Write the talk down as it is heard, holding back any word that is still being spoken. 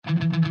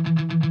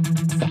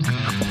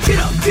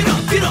Get up,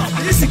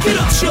 it's the Get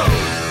Up Show.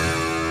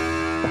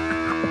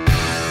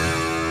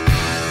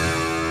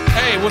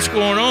 Hey, what's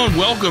going on?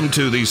 Welcome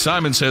to the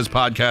Simon Says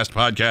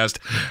podcast.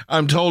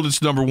 I'm told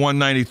it's number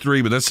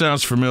 193, but that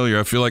sounds familiar.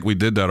 I feel like we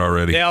did that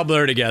already. They all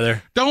blur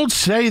together. Don't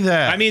say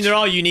that. I mean, they're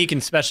all unique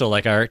and special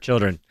like our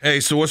children. Hey,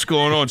 so what's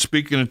going on?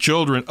 Speaking of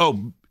children,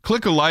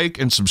 click a like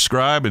and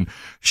subscribe and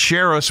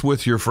share us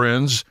with your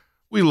friends.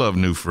 We love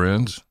new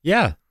friends.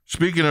 Yeah.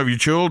 Speaking of your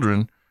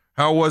children,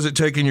 how was it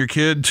taking your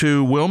kid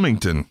to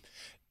Wilmington?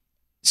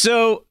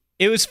 So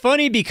it was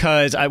funny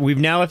because we've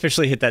now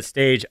officially hit that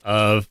stage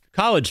of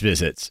college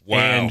visits. Wow.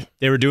 And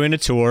they were doing a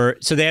tour.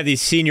 So they have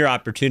these senior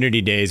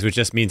opportunity days, which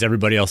just means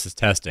everybody else is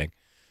testing.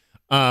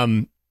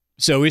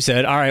 So we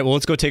said, all right, well,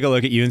 let's go take a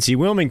look at UNC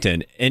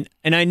Wilmington. And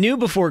I knew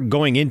before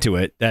going into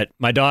it that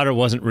my daughter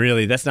wasn't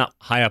really, that's not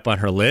high up on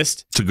her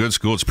list. It's a good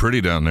school. It's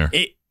pretty down there.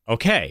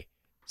 Okay.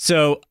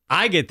 So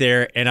I get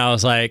there and I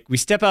was like, we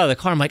step out of the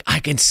car. I'm like, I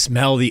can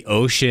smell the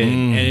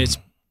ocean and it's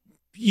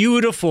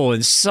beautiful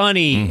and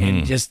sunny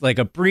and just like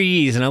a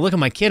breeze. And I look at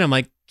my kid. I'm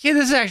like, kid,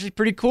 this is actually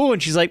pretty cool.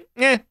 And she's like,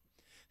 eh.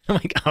 I'm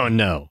like, oh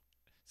no.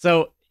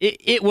 So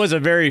it was a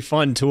very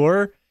fun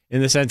tour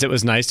in the sense it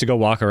was nice to go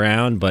walk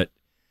around, but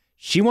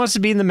she wants to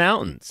be in the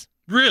mountains.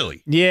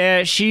 Really?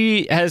 Yeah,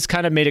 she has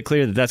kind of made it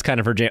clear that that's kind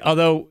of her jam.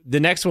 Although the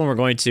next one we're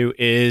going to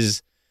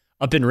is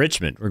up in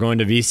Richmond. We're going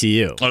to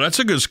VCU. Oh, that's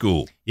a good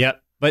school. Yep.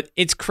 But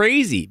it's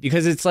crazy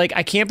because it's like,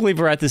 I can't believe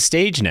we're at this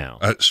stage now.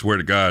 I swear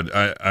to God,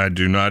 I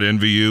do not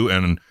envy you.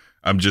 And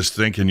I'm just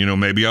thinking,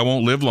 maybe I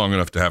won't live long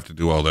enough to have to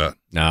do all that.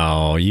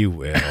 No, you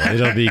will.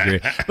 It'll be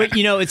great. But,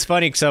 it's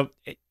funny. So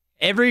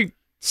every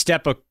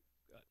step of,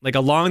 like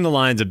along the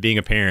lines of being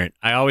a parent,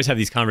 I always have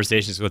these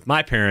conversations with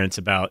my parents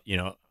about,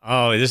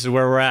 oh, this is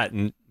where we're at.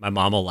 And my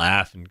mom will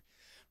laugh.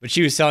 But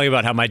she was telling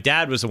about how my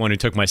dad was the one who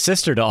took my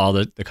sister to all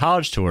the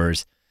college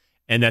tours.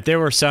 And that there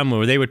were some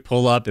where they would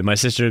pull up and my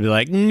sister would be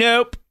like,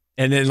 nope.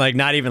 And then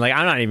not even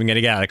I'm not even going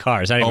to get out of the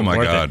car. It's not even worth it.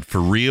 Oh my God, it.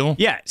 For real?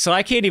 Yeah. So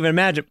I can't even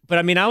imagine. But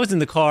I mean, I was in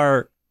the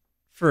car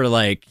for it's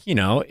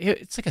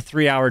like a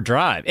 3-hour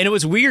drive. And it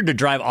was weird to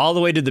drive all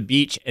the way to the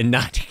beach and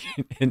not,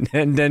 and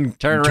then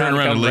turn around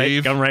and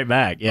leave. Come right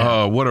back. Yeah.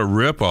 Oh, what a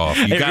ripoff.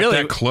 You got really,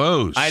 that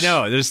close. I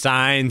know. There's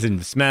signs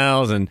and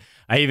smells. And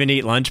I even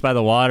eat lunch by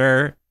the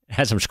water.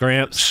 Had some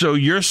scrimps. So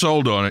you're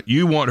sold on it.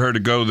 You want her to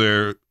go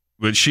there,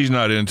 but she's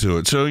not into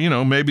it. So,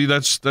 maybe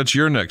that's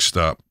your next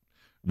stop,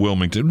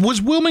 Wilmington.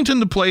 Was Wilmington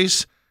the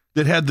place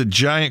that had the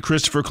giant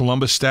Christopher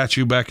Columbus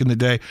statue back in the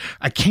day?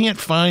 I can't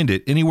find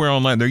it anywhere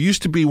online. There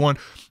used to be one.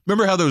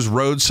 Remember how those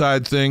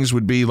roadside things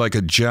would be like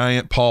a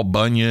giant Paul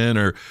Bunyan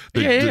or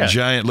the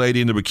giant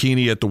lady in the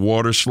bikini at the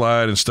water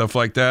slide and stuff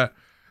like that?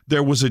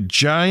 There was a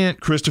giant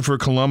Christopher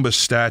Columbus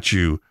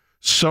statue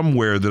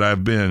somewhere that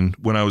I've been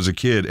when I was a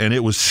kid, and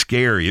it was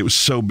scary. It was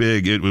so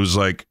big. It was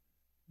like,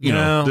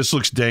 this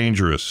looks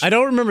dangerous. I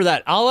don't remember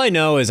that. All I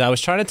know is I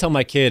was trying to tell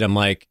my kid, I'm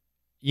like,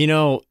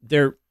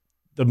 the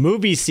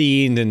movie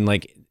scene and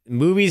like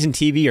movies and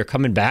TV are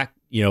coming back,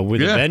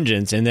 with a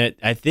vengeance. And that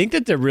I think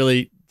that they're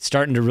really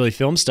starting to really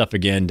film stuff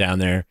again down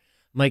there.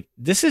 I'm like,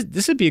 this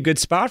would be a good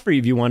spot for you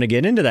if you want to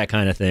get into that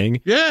kind of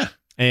thing. Yeah.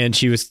 And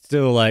she was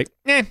still like,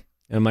 eh.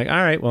 And I'm like, all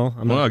right, well.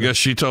 I guess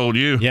she told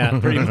you. Yeah,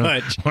 pretty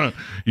much.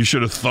 You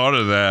should have thought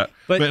of that.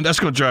 But man, that's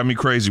going to drive me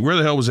crazy. Where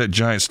the hell was that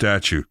giant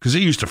statue? Because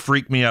it used to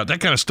freak me out. That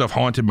kind of stuff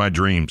haunted my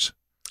dreams.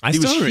 He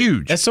was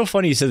huge. That's so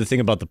funny you said the thing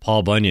about the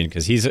Paul Bunyan,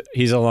 because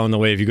he's along the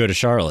way if you go to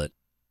Charlotte.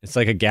 It's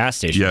like a gas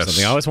station or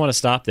something. I always want to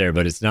stop there,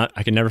 but it's not.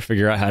 I can never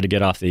figure out how to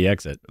get off the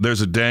exit.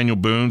 There's a Daniel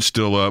Boone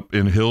still up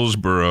in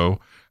Hillsboro.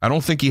 I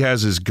don't think he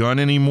has his gun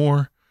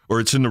anymore, or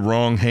it's in the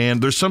wrong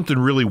hand. There's something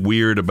really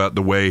weird about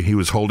the way he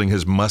was holding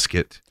his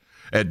musket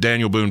at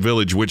Daniel Boone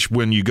Village, which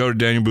when you go to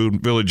Daniel Boone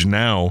Village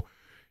now,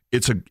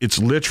 it's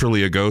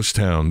literally a ghost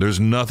town.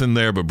 There's nothing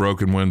there but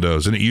broken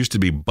windows, and it used to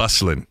be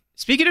bustling.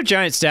 Speaking of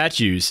giant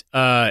statues,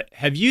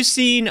 have you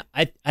seen,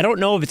 I don't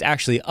know if it's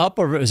actually up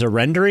or if it was a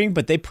rendering,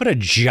 but they put a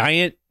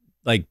giant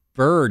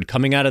bird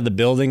coming out of the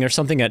building or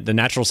something at the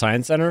Natural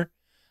Science Center.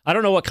 I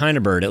don't know what kind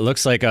of bird. It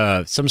looks like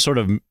some sort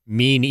of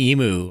mean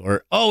emu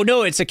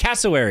it's a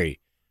cassowary,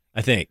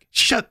 I think.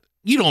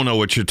 You don't know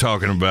what you're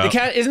talking about.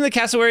 Isn't the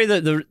cassowary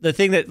the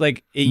thing that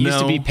it used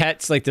to be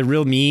pets, like the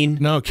real mean?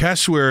 No,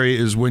 cassowary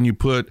is when you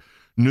put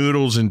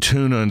noodles and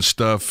tuna and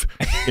stuff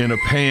in a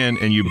pan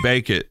and you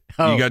bake it.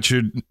 You got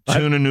your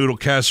tuna noodle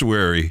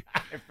cassowary. I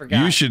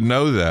forgot. You should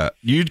know that.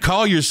 You'd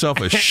call yourself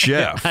a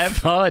chef. I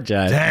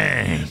apologize.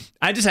 Dang.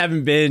 I just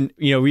haven't been,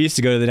 we used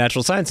to go to the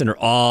Natural Science Center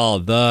all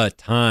the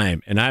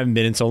time, and I haven't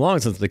been in so long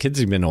since the kids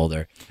have been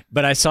older.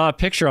 But I saw a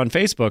picture on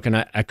Facebook, and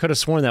I could have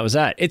sworn that was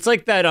that. It's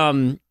like that,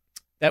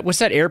 what's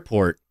that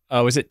airport?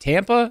 Was it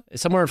Tampa?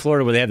 Somewhere in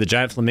Florida where they have the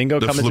giant flamingo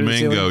coming through the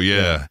ceiling? The flamingo,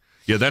 yeah.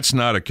 Yeah, that's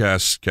not a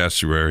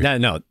cassowary.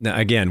 No.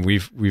 Again,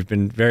 we've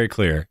been very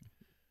clear.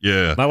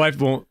 Yeah. My wife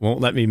won't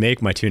let me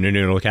make my tuna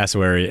noodle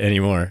cassowary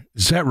anymore.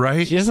 Is that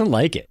right? She doesn't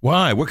like it.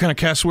 Why? What kind of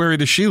cassowary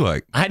does she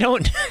like? I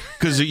don't.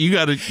 Because you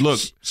got to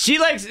look. She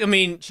likes. I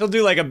mean, she'll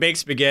do like a baked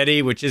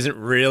spaghetti, which isn't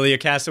really a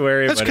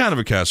cassowary. That's kind of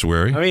a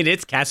cassowary. I mean,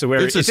 it's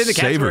cassowary. It's in the savory.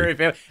 cassowary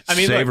family. I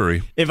mean, savory.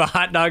 Look, if a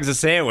hot dog's a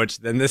sandwich,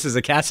 then this is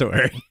a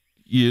cassowary.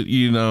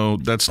 You know,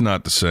 that's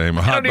not the same.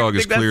 A hot dog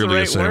is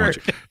clearly a sandwich.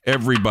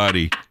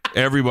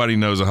 Everybody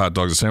knows a hot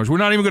dog's a sandwich. We're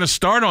not even going to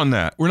start on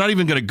that. We're not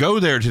even going to go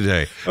there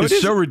today.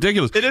 It's so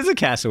ridiculous. It is a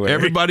cassowary.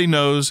 Everybody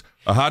knows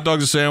a hot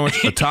dog's a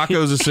sandwich, a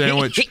taco's a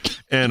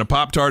sandwich, and a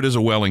Pop-Tart is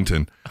a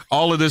Wellington.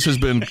 All of this has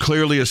been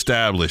clearly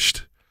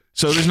established.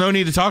 So there's no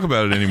need to talk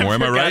about it anymore.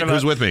 Am I right?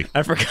 Who's with me?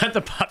 I forgot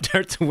the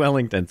Pop-Tart's a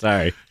Wellington.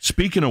 Sorry.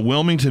 Speaking of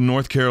Wilmington,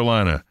 North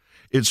Carolina,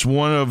 it's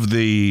one of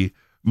the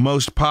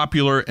most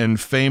popular and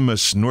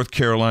famous North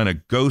Carolina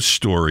ghost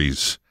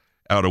stories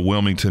out of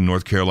Wilmington,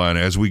 North Carolina.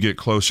 As we get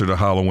closer to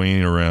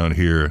Halloween around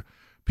here,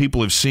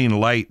 people have seen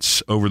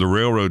lights over the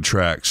railroad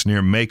tracks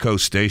near Mako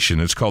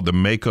Station. It's called the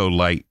Mako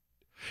Light.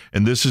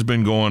 And this has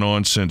been going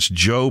on since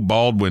Joe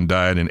Baldwin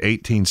died in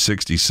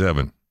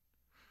 1867.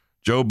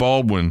 Joe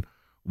Baldwin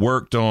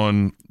worked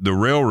on the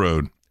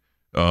railroad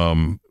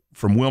from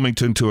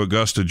Wilmington to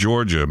Augusta,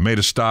 Georgia, made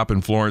a stop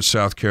in Florence,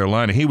 South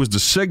Carolina. He was the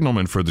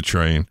signalman for the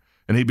train,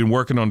 and he'd been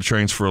working on the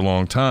trains for a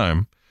long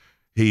time.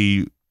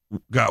 He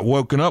got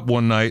woken up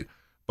one night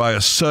by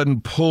a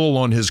sudden pull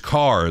on his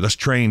car. That's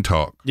train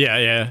talk.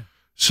 Yeah.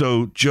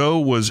 So Joe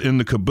was in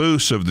the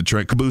caboose of the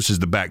train. Caboose is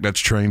the back. That's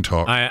train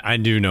talk. I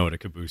do know what a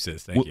caboose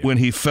is. Thank you. When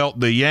he felt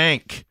the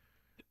yank,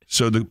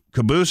 so the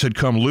caboose had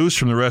come loose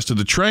from the rest of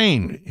the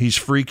train. He's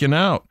freaking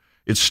out.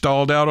 It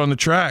stalled out on the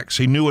tracks.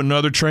 He knew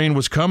another train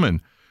was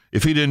coming.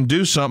 If he didn't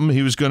do something,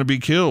 he was going to be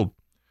killed.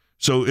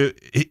 So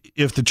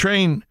if the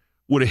train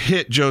would have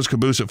hit Joe's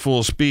caboose at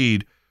full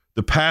speed,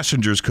 the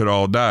passengers could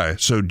all die.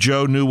 So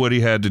Joe knew what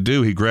he had to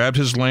do. He grabbed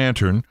his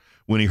lantern.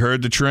 When he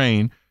heard the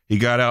train, he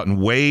got out and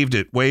waved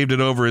it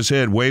over his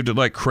head, waved it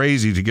like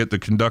crazy to get the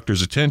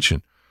conductor's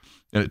attention.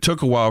 And it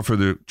took a while for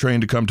the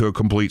train to come to a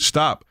complete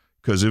stop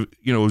because it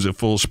was at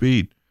full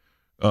speed.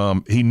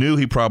 He knew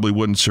he probably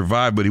wouldn't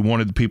survive, but he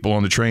wanted the people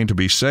on the train to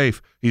be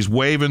safe. He's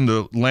waving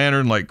the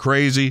lantern like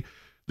crazy.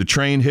 The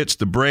train hits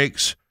the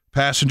brakes.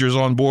 Passengers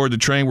on board the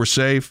train were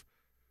safe.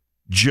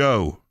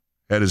 Joe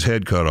had his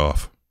head cut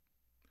off.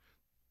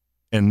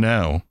 And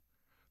now,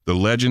 the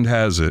legend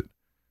has it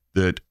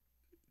that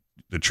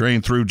the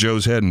train threw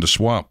Joe's head in the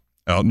swamp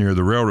out near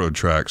the railroad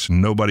tracks, and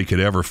nobody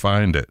could ever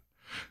find it.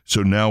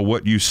 So now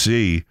what you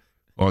see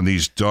on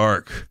these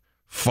dark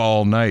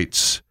fall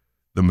nights,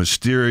 the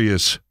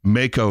mysterious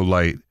Mako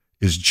light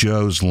is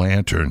Joe's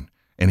lantern,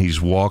 and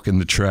he's walking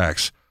the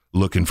tracks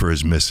looking for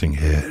his missing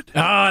head. Oh,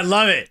 I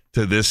love it.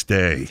 To this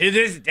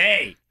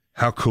day.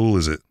 How cool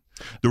is it?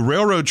 The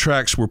railroad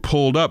tracks were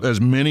pulled up,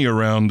 as many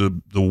around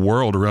the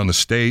world, around the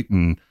state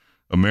and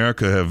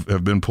America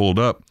have been pulled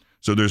up.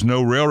 So there's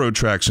no railroad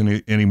tracks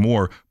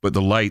anymore, but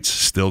the lights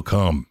still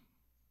come.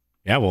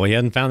 Yeah, well, he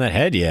hasn't found that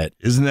head yet.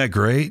 Isn't that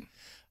great?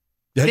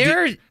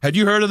 Had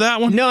you heard of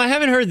that one? No, I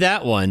haven't heard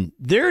that one.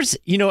 There's,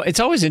 it's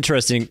always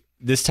interesting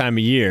this time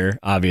of year,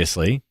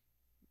 obviously,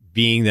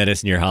 being that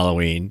it's near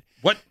Halloween.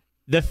 What?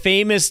 The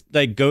famous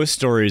ghost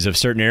stories of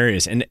certain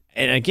areas. And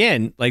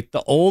again, like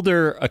the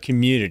older a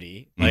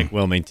community, like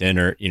Wilmington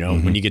or,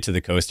 when you get to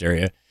the coast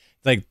area,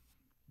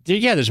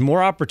 there's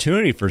more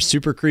opportunity for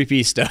super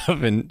creepy stuff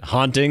and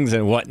hauntings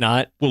and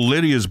whatnot. Well,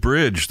 Lydia's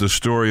Bridge, the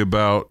story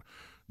about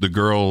the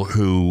girl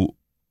who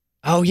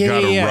got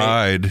a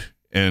ride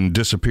and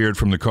disappeared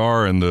from the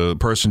car, and the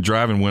person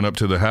driving went up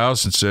to the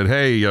house and said,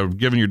 "Hey, I'm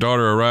giving your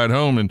daughter a ride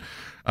home, and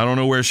I don't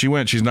know where she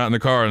went. She's not in the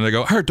car." And they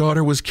go, "Her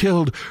daughter was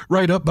killed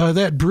right up by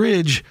that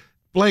bridge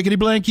blankety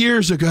blank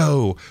years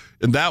ago."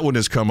 And that one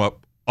has come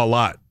up a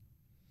lot.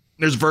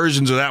 There's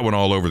versions of that one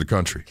all over the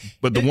country.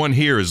 But the one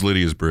here is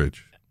Lydia's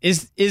Bridge.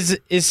 Is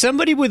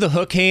somebody with a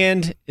hook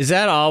hand, is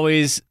that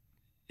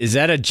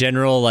a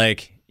general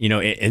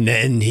and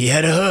then he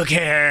had a hook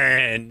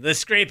hand. The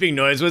scraping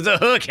noise was a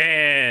hook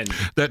hand.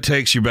 That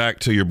takes you back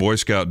to your Boy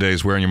Scout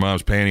days wearing your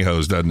mom's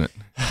pantyhose, doesn't it?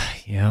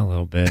 Yeah, a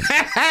little bit.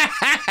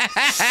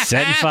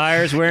 Setting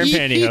fires, wearing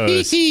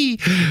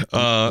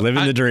pantyhose.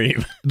 Living the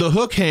dream. The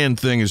hook hand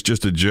thing is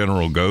just a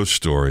general ghost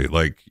story.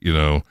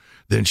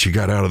 Then she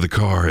got out of the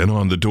car and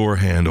on the door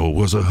handle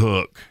was a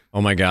hook.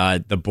 Oh my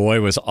God. The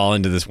boy was all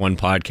into this one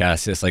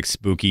podcast. It's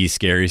spooky,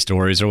 scary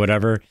stories or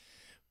whatever.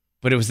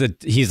 But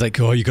he's like,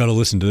 "Oh, you got to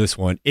listen to this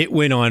one." It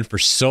went on for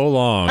so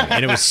long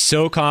and it was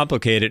so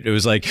complicated. It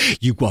was like,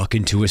 you walk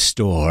into a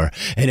store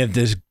and if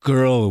there's a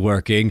girl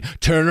working,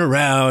 turn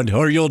around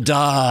or you'll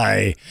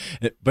die.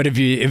 But if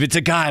it's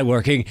a guy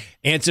working,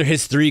 answer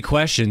his 3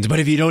 questions.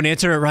 But if you don't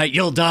answer it right,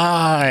 you'll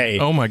die.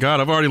 Oh my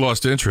God, I've already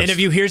lost interest. And if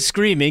you hear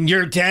screaming,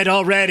 you're dead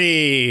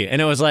already.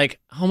 And it was like,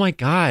 oh my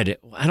God,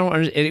 I don't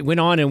understand. It went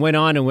on and went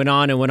on and went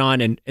on and went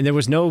on. And there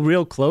was no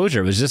real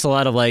closure. It was just a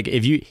lot of like,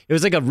 it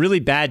was like a really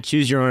bad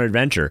choose your own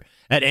adventure.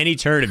 At any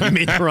turn, if you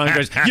made the wrong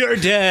choice, you're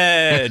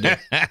dead.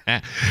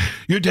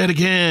 You're dead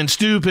again,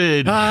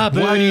 stupid.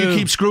 Why do you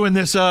keep screwing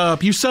this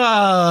up? You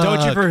suck.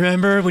 Don't you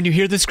remember when you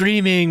hear the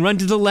screaming, run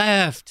to the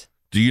left?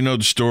 Do you know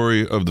the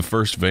story of the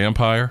first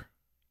vampire?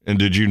 And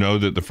did you know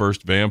that the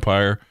first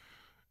vampire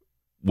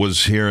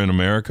was here in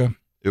America?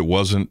 It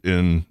wasn't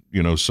in,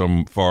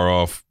 some far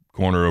off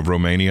corner of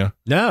Romania.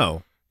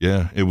 No.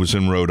 Yeah, it was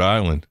in Rhode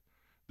Island.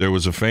 There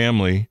was a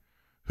family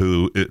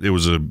who, it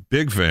was a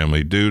big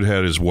family. Dude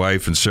had his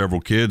wife and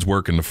several kids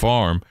working the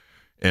farm,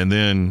 and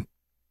then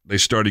they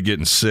started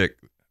getting sick.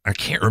 I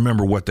can't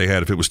remember what they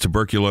had, if it was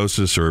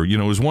tuberculosis or, it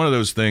was one of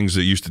those things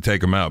that used to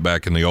take them out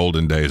back in the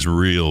olden days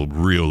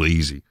real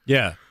easy.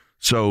 Yeah.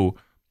 So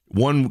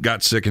one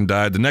got sick and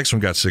died. The next one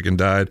got sick and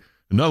died.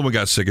 Another one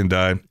got sick and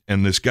died.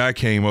 And this guy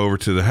came over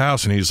to the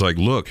house, and he's like,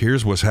 look,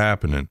 here's what's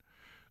happening.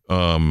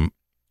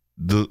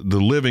 The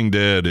living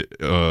dead,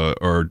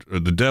 or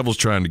the devil's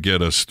trying to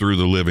get us through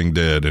the living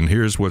dead. And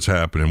here's what's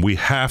happening. We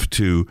have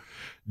to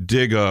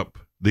dig up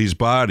these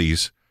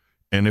bodies.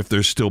 And if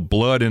there's still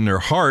blood in their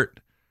heart,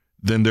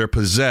 then they're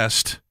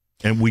possessed,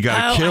 and we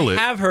got to kill it.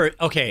 I have heard.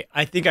 Okay,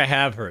 I think I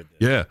have heard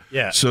this.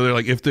 Yeah. So they're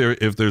like, if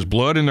there's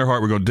blood in their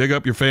heart, we're going to dig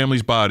up your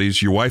family's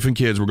bodies, your wife and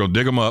kids. We're going to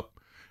dig them up,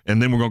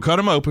 and then we're going to cut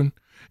them open.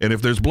 And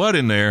if there's blood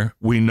in there,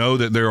 we know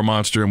that they're a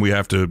monster, and we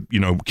have to,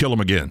 kill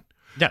them again.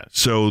 Yeah.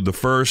 So the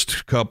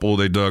first couple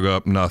they dug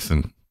up,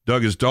 nothing.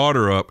 Dug his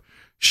daughter up.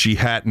 She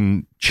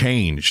hadn't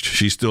changed.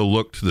 She still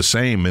looked the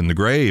same in the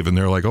grave, and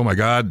they're like, oh my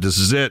God, this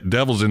is it.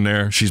 Devil's in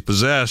there. She's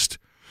possessed.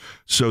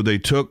 So they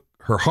took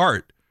her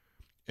heart,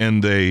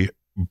 and they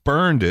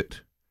burned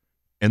it,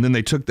 and then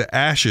they took the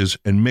ashes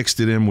and mixed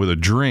it in with a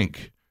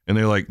drink. And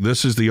they're like,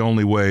 this is the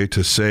only way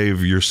to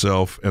save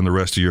yourself and the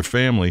rest of your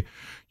family.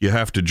 You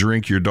have to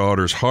drink your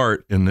daughter's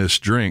heart in this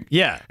drink.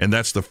 Yeah. And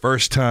that's the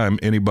first time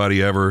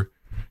anybody ever,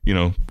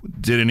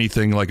 did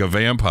anything like a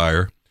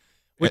vampire.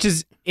 Which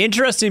is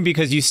interesting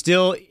because you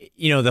still,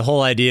 the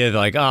whole idea of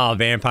like,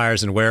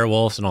 vampires and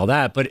werewolves and all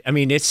that. But, I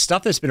mean, it's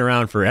stuff that's been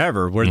around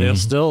forever where they'll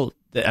still,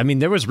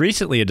 there was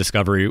recently a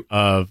discovery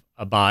of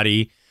a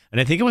body, and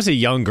I think it was a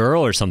young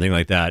girl or something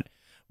like that,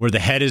 where the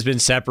head has been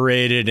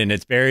separated and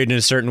it's buried in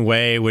a certain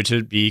way, which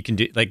would be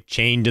like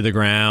chained to the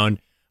ground,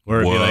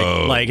 or it'd be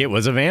like it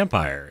was a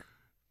vampire.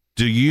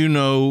 Do you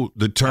know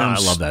the term? I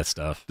love that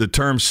stuff. The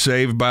term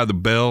 "saved by the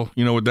bell."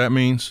 You know what that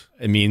means?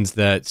 It means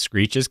that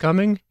Screech is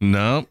coming.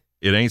 No,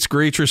 it ain't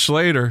Screech or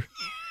Slater.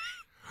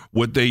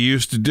 What they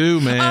used to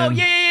do, man. Oh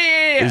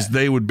yeah. Is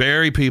they would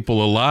bury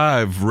people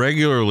alive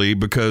regularly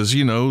because,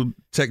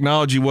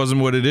 technology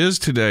wasn't what it is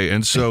today.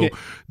 And so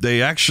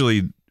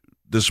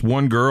this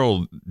one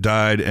girl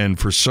died, and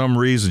for some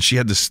reason she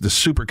had this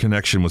super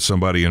connection with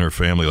somebody in her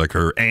family, like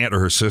her aunt or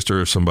her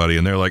sister or somebody.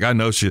 And they're like, I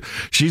know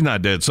she's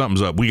not dead.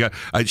 Something's up.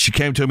 She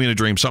came to me in a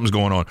dream. Something's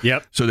going on.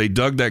 Yep. So they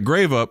dug that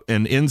grave up,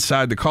 and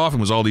inside the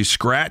coffin was all these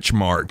scratch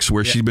marks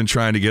where she'd been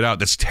trying to get out.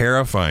 That's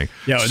terrifying.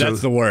 Yeah, so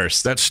that's the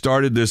worst. That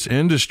started this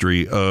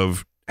industry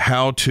of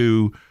how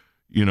to,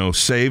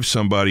 save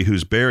somebody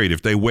who's buried.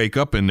 If they wake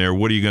up in there,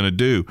 what are you going to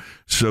do?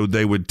 So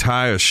they would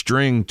tie a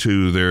string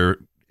to their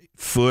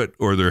foot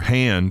or their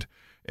hand,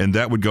 and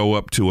that would go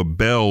up to a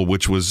bell,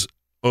 which was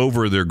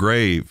over their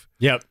grave.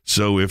 Yep.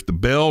 So if the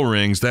bell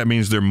rings, that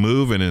means they're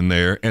moving in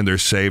there, and they're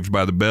saved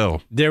by the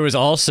bell. There was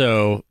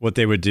also what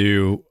they would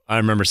do. I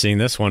remember seeing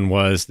this one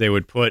was they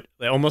would put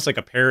almost like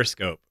a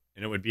periscope,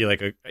 and it would be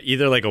like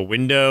either like a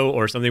window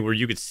or something where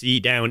you could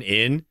see down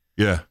in.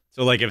 Yeah.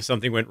 So like if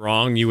something went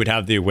wrong, you would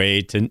have the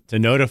way to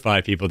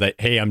notify people that,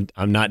 hey, I'm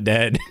not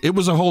dead. It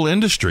was a whole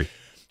industry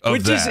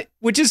of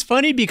which is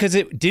funny because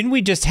didn't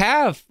we just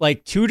have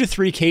like 2 to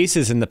 3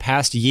 cases in the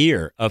past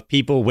year of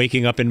people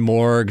waking up in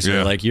morgues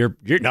or like you're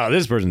no,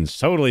 this person's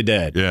totally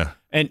dead. Yeah.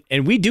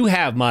 And we do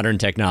have modern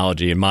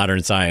technology and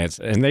modern science,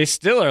 and they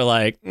still are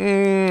like,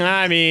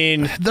 I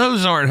mean,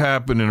 those aren't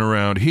happening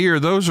around here.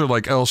 Those are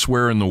like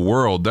elsewhere in the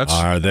world.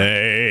 Are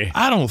they?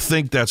 I don't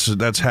think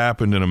that's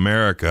happened in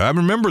America. I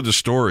remember the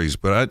stories,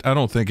 but I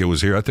don't think it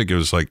was here. I think it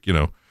was like,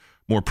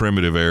 more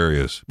primitive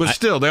areas. But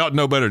still, they ought to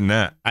know better than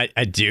that.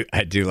 I do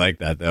like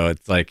that though.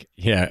 It's like,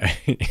 yeah,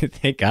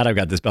 thank God I've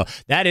got this bell.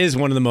 That is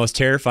one of the most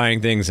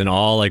terrifying things in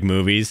all like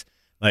movies.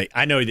 Like,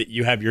 I know that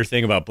you have your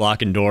thing about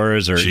blocking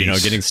doors or,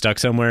 getting stuck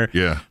somewhere.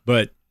 Yeah.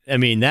 But, I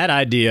mean, that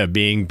idea of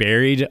being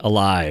buried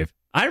alive.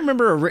 I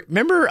remember was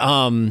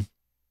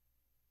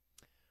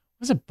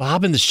it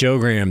Bob and the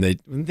Showgram?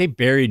 They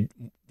buried,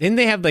 didn't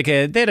they have they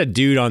had a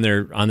dude on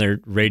their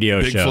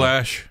radio show. Big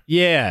Flash?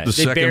 Yeah. The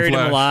second buried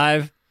Flash. him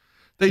alive.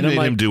 They made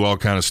him do all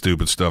kind of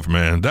stupid stuff,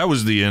 man. That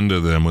was the end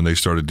of them when they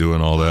started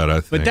doing all that,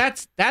 I think.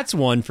 But that's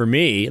one for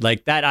me.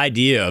 Like that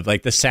idea of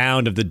like the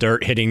sound of the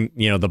dirt hitting,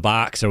 the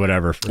box or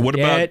whatever. What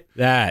about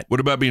that? What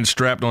about being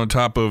strapped on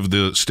top of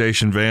the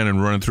station van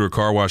and running through a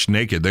car wash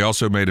naked? They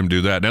also made him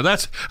do that. Now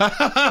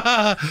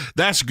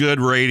that's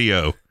good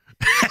radio.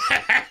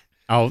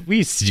 Oh, we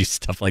used to do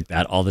stuff like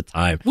that all the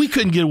time. We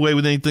couldn't get away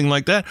with anything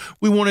like that.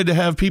 We wanted to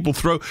have people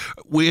throw.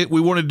 We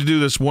wanted to do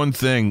this one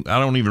thing. I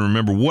don't even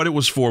remember what it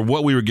was for,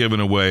 what we were giving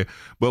away,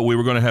 but we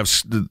were going to have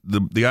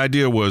the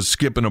idea was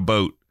skipping a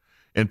boat,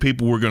 and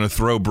people were going to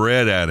throw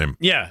bread at him.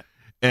 Yeah.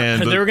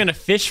 And they were going to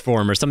fish for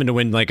him or something to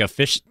win like a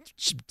fish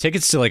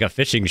tickets to like a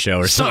fishing show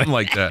or something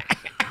like that.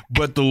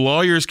 But the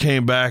lawyers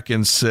came back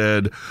and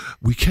said,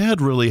 we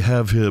can't really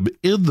have him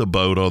in the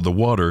boat on the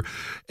water,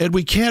 and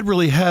we can't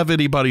really have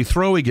anybody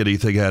throwing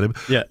anything at him.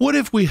 Yeah. What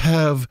if we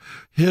have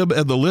him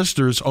and the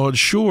listeners on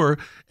shore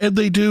and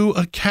they do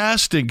a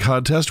casting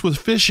contest with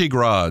fishing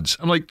rods?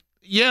 I'm like,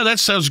 yeah, that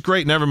sounds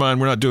great. Never mind.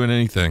 We're not doing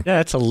anything. Yeah,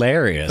 that's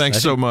hilarious.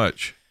 Thanks so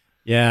much.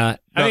 Yeah.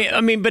 I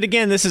mean, but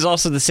again, this is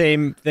also the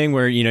same thing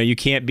where, you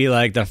can't be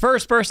like the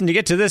first person to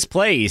get to this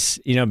place,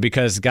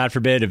 because God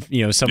forbid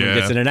if, someone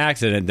gets in an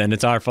accident, then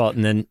it's our fault.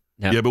 And then,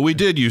 Yeah, but we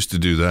did used to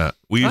do that.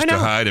 We used to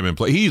hide him and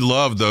play. He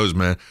loved those,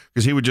 man,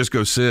 because he would just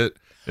go sit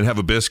and have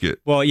a biscuit.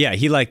 Well, yeah,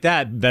 he liked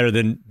that better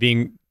than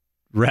being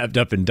wrapped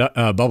up in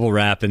bubble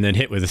wrap and then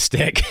hit with a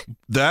stick.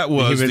 That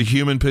was the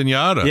human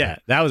pinata. Yeah,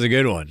 that was a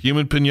good one.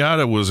 Human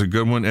pinata was a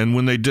good one. And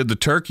when they did the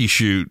turkey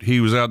shoot,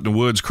 he was out in the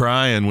woods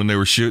crying when they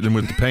were shooting him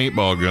with the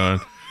paintball gun.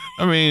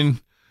 I mean,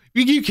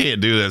 you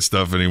can't do that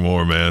stuff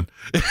anymore, man.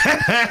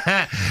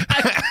 I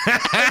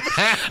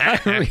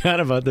forgot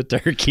about the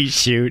turkey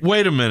shoot.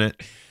 Wait a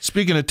minute.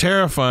 Speaking of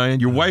terrifying,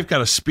 your wife got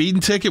a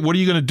speeding ticket. What are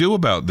you going to do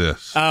about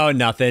this? Oh,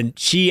 nothing.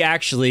 She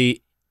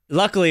actually...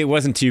 Luckily, it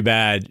wasn't too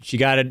bad. She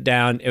got it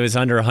down. It was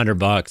under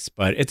 $100,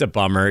 but it's a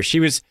bummer. She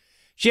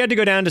had to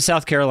go down to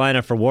South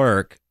Carolina for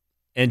work,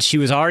 and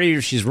she's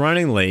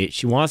running late.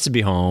 She wants to be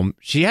home.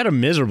 She had a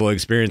miserable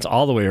experience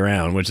all the way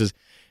around, which is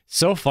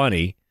so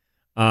funny.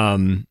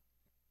 So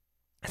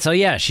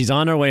yeah, she's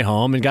on her way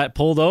home and got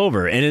pulled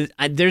over. And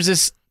there's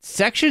this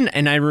section,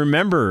 and I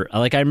remember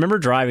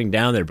driving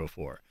down there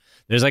before.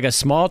 There's like a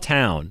small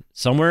town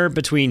somewhere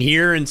between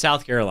here and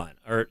South Carolina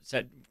or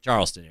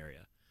Charleston area.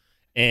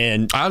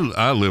 And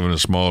I live in a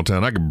small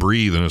town. I could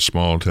breathe in a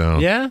small town.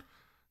 Yeah?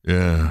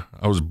 Yeah.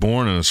 I was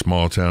born in a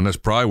small town. That's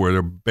probably where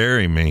they'll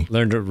bury me.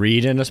 Learned to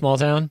read in a small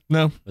town?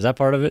 No. Was that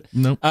part of it?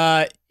 No.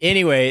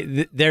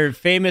 Anyway, they're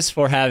famous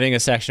for having a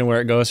section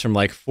where it goes from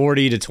like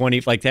 40 to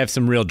 20, like they have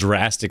some real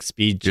drastic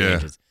speed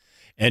changes.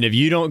 Yeah. And if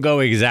you don't go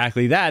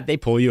exactly that, they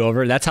pull you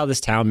over. That's how this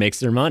town makes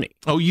their money.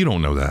 Oh, you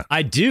don't know that?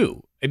 I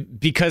do,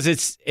 because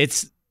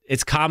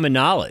it's common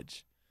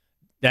knowledge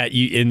that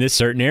you in this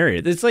certain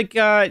area. It's like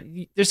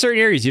there's certain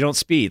areas you don't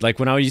speed. Like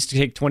when I used to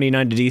take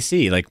 29 to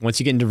DC, like once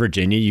you get into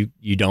Virginia,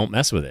 you don't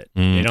mess with it.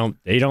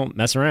 They don't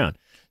mess around.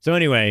 So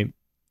anyway,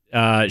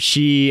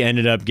 she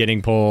ended up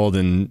getting pulled,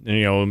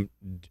 and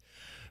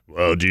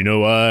well, do you know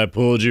why I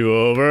pulled you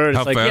over? And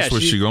how fast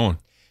was she going?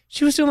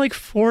 She was doing like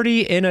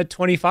 40 in a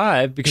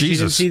 25 because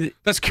Jesus, she didn't see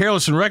that's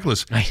careless and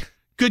reckless.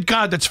 Good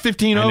God, that's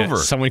 15 over.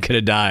 Someone could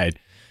have died.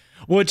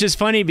 Which is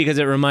funny because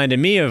it reminded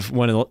me of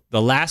one of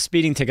the last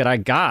speeding ticket I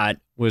got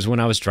was when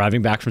I was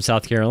driving back from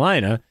South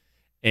Carolina,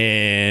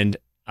 and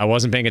I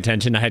wasn't paying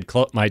attention. I had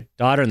my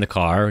daughter in the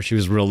car. She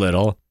was real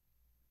little.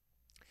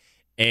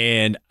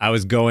 And I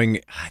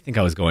think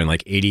I was going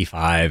like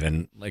 85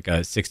 and like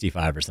a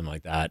 65 or something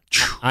like that.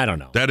 I don't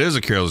know. That is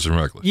a careless and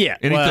reckless. Yeah.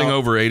 Anything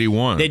over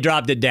 81. They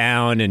dropped it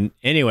down. And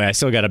anyway, I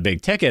still got a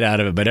big ticket out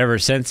of it. But ever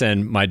since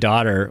then, my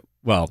daughter,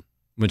 well,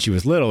 when she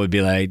was little, would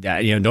be like,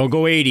 don't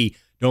go 80.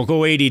 Don't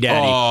go 80,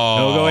 Daddy.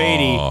 Don't go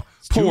 80.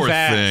 It's poor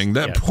thing.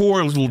 That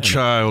poor little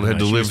child had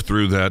to live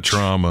through that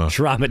trauma.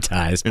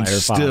 Traumatized by her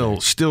father.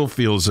 Still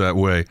feels that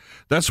way.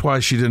 That's why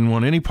she didn't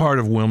want any part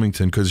of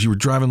Wilmington, because you were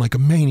driving like a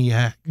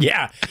maniac.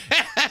 Yeah.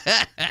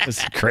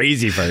 That's a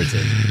crazy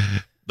person.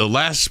 The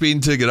last speeding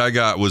ticket I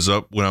got was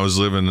up when I was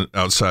living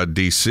outside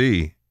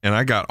D.C., and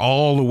I got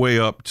all the way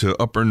up to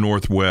Upper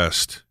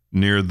Northwest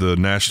near the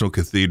National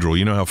Cathedral.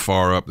 You know how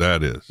far up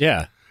that is.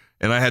 Yeah.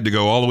 And I had to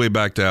go all the way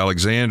back to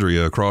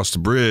Alexandria across the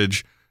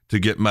bridge to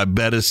get my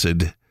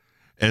medicine.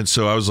 And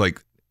so I was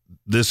like,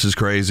 this is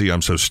crazy.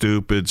 I'm so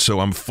stupid. So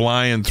I'm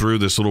flying through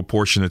this little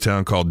portion of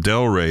town called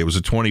Delray. It was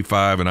a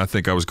 25, and I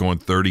think I was going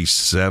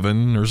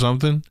 37 or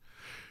something.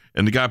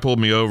 And the guy pulled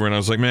me over, and I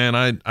was like, man,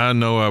 I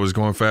know I was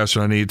going faster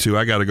than I needed to.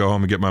 I got to go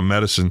home and get my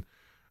medicine.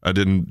 I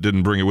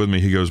didn't bring it with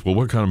me. He goes, well,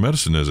 what kind of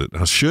medicine is it?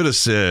 I should have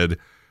said,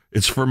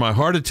 it's for my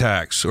heart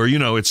attacks, or,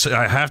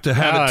 I have to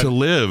have it to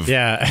live.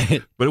 Yeah.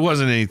 But it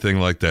wasn't anything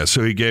like that.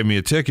 So he gave me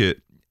a ticket,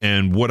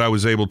 and what I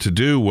was able to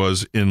do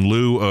was, in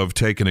lieu of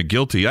taking a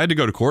guilty, I had to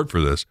go to court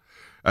for this.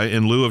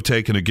 In lieu of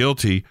taking a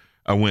guilty,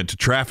 I went to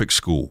traffic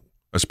school.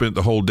 I spent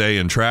the whole day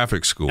in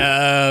traffic school.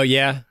 Oh,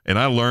 yeah. And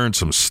I learned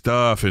some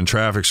stuff in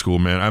traffic school,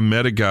 man. I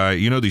met a guy,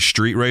 these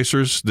street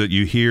racers that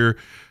you hear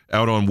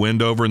out on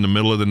Wendover in the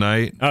middle of the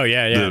night. Oh,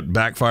 yeah.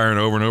 Backfiring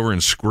over and over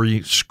and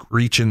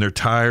screeching their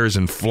tires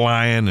and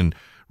flying and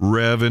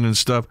revving and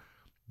stuff.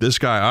 This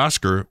guy,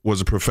 Oscar,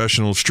 was a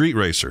professional street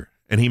racer,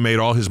 and he made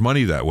all his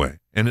money that way.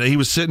 And he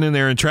was sitting in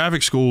there in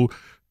traffic school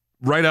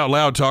right out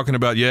loud talking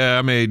about,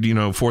 I made,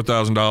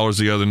 $4,000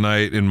 the other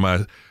night in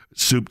my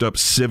souped-up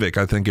Civic,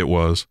 I think it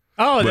was.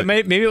 Oh,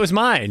 maybe it was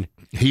mine.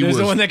 It was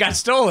the one that got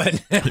stolen.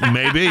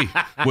 Maybe.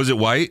 Was it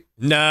white?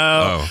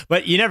 No,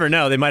 but you never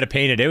know. They might have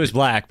painted it. It was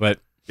black, but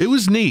it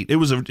was neat. It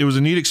was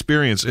a neat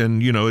experience,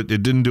 and it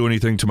didn't do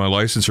anything to my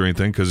license or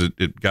anything because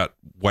it got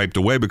wiped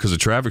away because of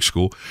traffic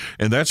school,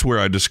 and that's where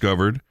I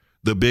discovered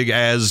the Big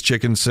Az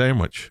chicken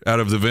sandwich out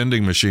of the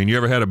vending machine. You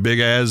ever had a Big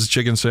Az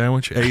chicken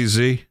sandwich? AZ?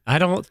 I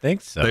don't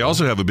think so. They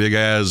also have a Big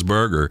Az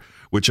burger,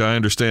 which I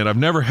understand. I've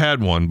never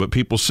had one, but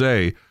people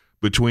say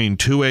between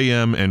 2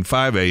 a.m. and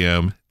 5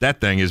 a.m.,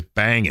 that thing is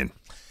banging.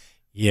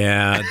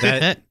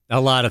 Yeah, a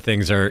lot of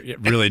things are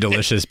really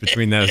delicious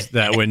between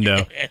that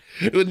window.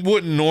 It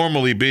wouldn't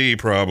normally be,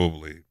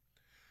 probably.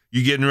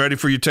 You getting ready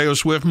for your Taylor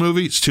Swift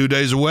movie? It's 2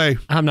 days away.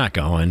 I'm not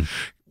going.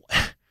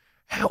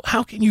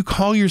 How can you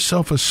call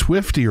yourself a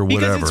Swiftie or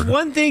whatever? Because it's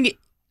one thing.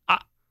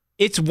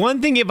 It's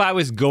one thing if I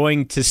was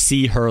going to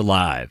see her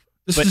live.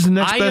 This is the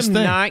next best thing. I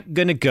am not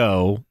going to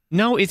go.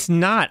 No, it's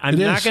not. I'm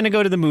not going to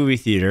go to the movie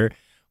theater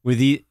with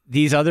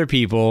these other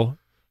people.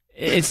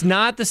 It's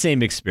not the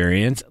same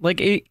experience.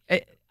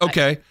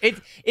 Okay.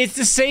 It's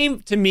the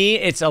same to me.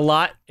 It's a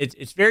lot.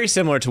 It's very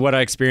similar to what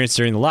I experienced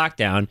during the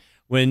lockdown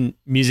when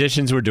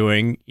musicians were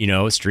doing,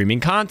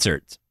 streaming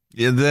concerts.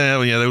 Yeah,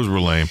 those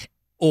were lame.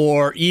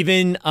 Or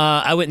even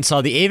I went and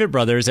saw the Avett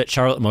Brothers at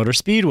Charlotte Motor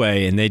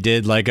Speedway, and they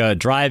did like a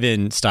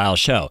drive-in style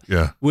show.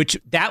 Yeah. Which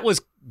that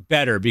was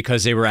better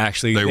because they were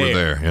actually there. They were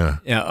there, yeah.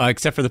 Yeah,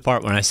 except for the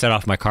part when I set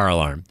off my car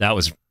alarm. That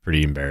was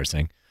pretty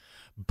embarrassing.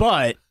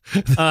 But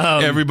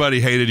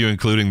everybody hated you,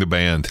 including the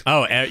band.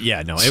 Oh,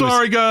 yeah, no.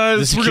 Sorry,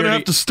 guys. We're going to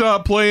have to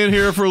stop playing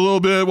here for a little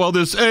bit while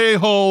this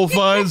a-hole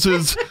finds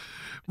his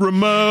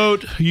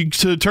remote. You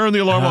to turn the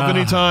alarm off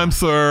anytime,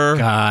 sir.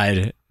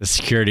 God, the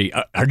security.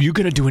 Are you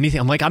going to do anything?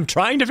 I'm like, I'm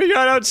trying to figure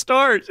out how it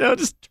starts.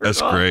 Just turn That's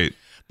it off. Great.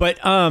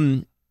 But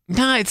no,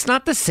 it's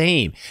not the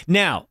same.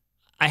 Now,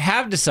 I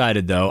have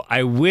decided, though,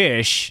 I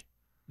wish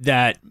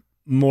that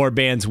more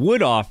bands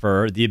would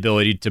offer the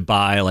ability to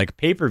buy like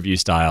pay-per-view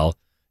style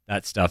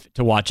that stuff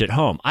to watch at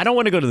home. I don't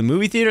want to go to the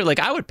movie theater. Like,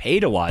 I would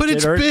pay to watch it. But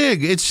it's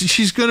big.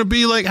 She's going to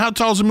be like, how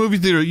tall is a movie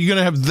theater? You're going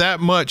to have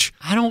that much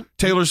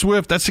Taylor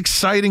Swift. That's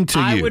exciting to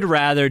you. I would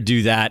rather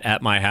do that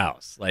at my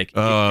house, like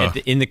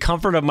in the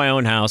comfort of my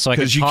own house.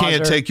 Because you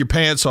can't take your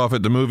pants off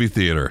at the movie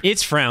theater.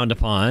 It's frowned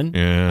upon.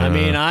 Yeah. I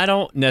mean, I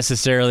don't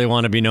necessarily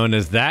want to be known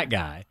as that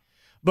guy.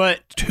 But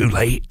too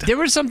late. There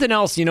was something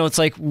else. It's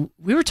like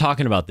we were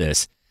talking about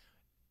this.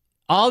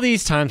 All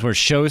these times where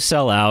shows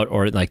sell out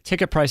or like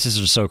ticket prices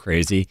are so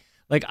crazy.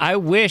 Like, I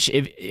wish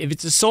if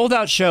it's a sold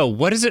out show,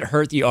 what does it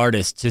hurt the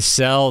artist to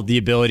sell the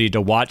ability to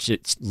watch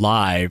it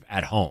live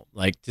at home,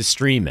 like to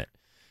stream it?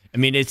 I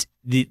mean, it's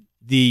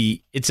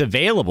it's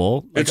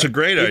available. Like, it's a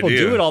great idea. People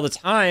do it all the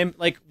time.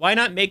 Like, why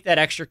not make that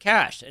extra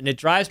cash? And it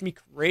drives me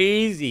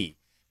crazy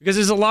because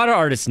there's a lot of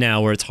artists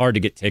now where it's hard to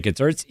get tickets,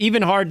 or it's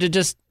even hard to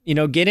just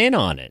get in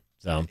on it.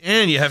 So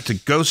and you have to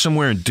go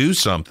somewhere and do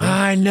something.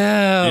 I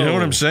know. You know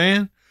what I'm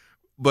saying?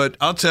 But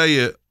I'll tell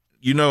you.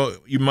 You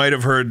might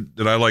have heard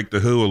that I like The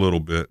Who a little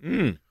bit.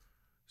 Mm.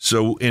 So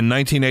in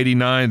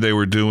 1989, they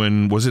were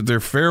doing, was it their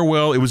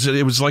farewell? It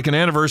was like an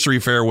anniversary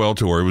farewell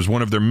tour. It was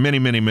one of their many,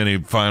 many, many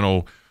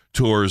final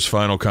tours,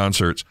 final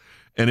concerts.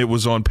 And it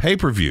was on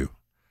pay-per-view.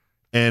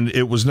 And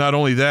it was not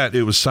only that,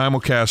 it was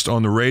simulcast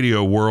on the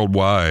radio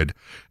worldwide.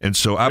 And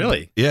so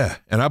Really? Yeah.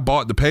 And I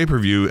bought the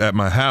pay-per-view at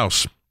my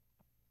house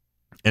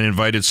and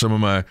invited some of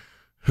my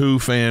Who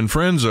fan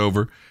friends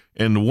over.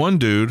 And the one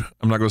dude,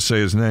 I'm not going to say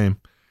his name,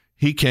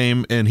 he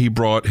came and he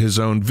brought his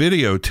own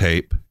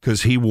videotape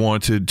because he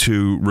wanted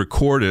to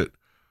record it.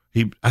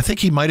 I think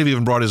he might have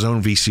even brought his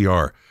own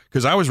VCR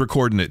because I was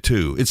recording it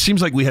too. It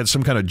seems like we had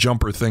some kind of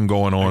jumper thing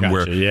going on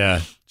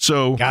yeah.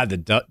 So God,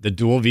 the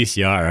dual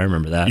VCR, I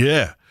remember that.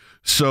 Yeah.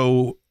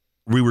 So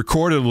we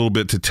recorded a little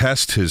bit to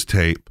test his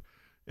tape,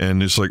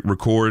 and it's like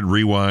record,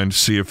 rewind,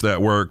 see if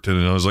that worked.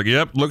 And I was like,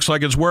 "Yep, looks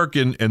like it's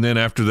working." And then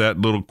after that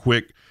little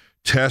quick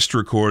test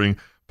recording,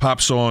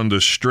 pops on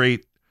the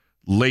straight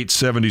late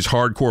 70s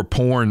hardcore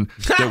porn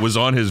that was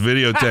on his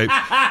videotape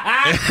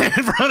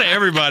in front of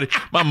everybody.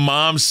 My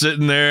mom's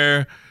sitting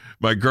there,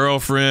 my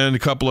girlfriend, a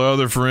couple of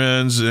other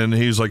friends, and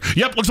he's like,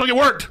 "Yep, looks like it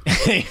worked."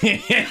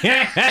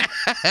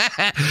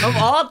 Of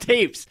all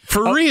tapes.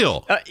 For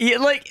real.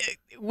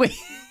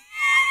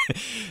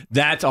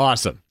 That's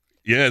awesome.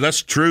 Yeah,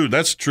 that's true.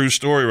 That's a true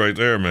story right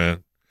there,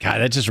 man. God,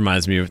 that just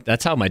reminds me of,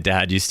 that's how my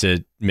dad used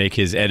to make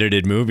his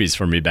edited movies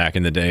for me back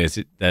in the day.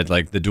 That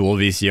like the dual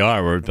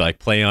VCR where it'd like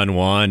play on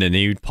one and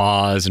he'd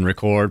pause and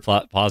record,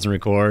 pause and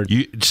record.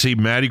 You see,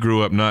 Matty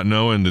grew up not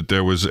knowing that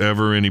there was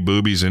ever any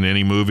boobies in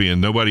any movie, and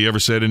nobody ever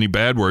said any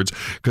bad words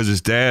because his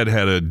dad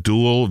had a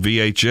dual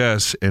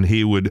VHS and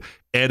he would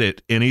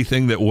edit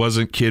anything that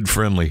wasn't kid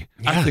friendly.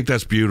 Yeah. I think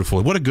that's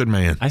beautiful. What a good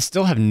man. I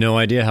still have no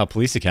idea how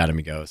Police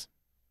Academy goes.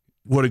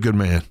 What a good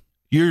man.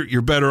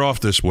 You're better off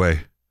this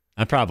way.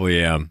 I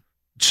probably am.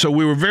 So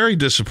we were very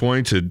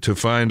disappointed to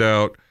find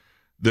out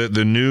that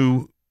the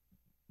new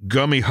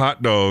gummy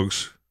hot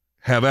dogs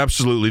have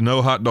absolutely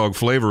no hot dog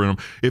flavor in them.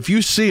 If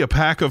you see a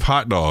pack of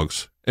hot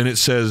dogs and it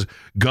says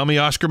gummy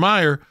Oscar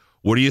Mayer,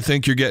 what do you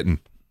think you're getting?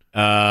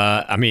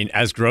 I mean,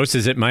 as gross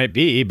as it might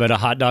be, but a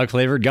hot dog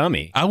flavored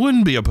gummy. I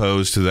wouldn't be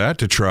opposed to that,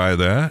 to try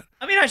that.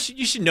 I mean,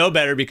 you should know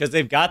better because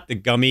they've got the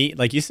gummy,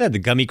 like you said, the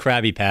gummy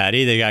Krabby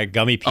Patty. They got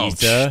gummy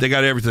pizza. They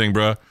got everything,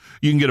 bro.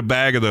 You can get a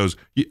bag of those.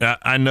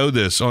 I know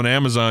this. On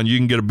Amazon, you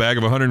can get a bag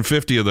of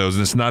 150 of those,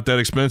 and it's not that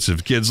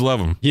expensive. Kids love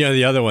them. You know,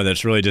 the other one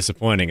that's really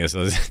disappointing is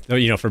those,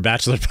 for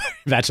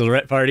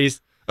bachelorette parties.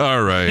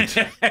 All right.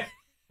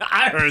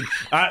 I heard,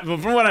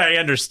 from what I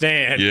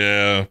understand.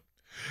 Yeah.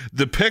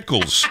 The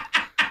pickles.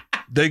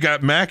 They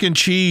got mac and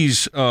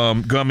cheese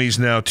gummies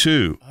now,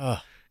 too.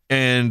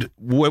 And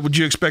what would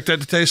you expect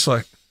that to taste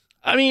like?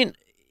 I mean,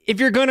 if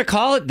you're going to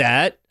call it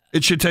that,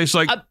 it should taste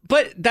like.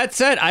 But that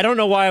said, I don't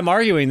know why I'm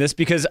arguing this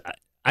because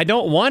I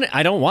don't want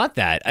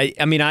that.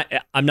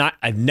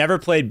 I've never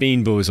played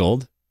Bean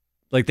Boozled,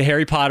 like the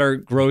Harry Potter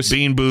gross.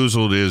 Bean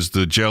Boozled is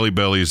the Jelly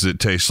Bellies that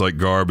taste like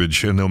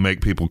garbage and they'll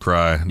make people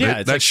cry.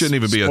 Yeah, that shouldn't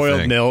even be a thing.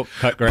 Spoiled milk,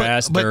 cut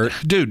grass, dirt.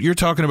 But dude, you're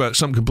talking about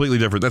something completely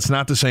different. That's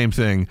not the same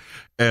thing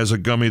as a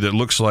gummy that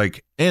looks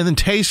like and then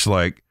tastes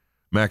like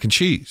mac and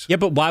cheese. Yeah,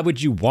 but why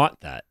would you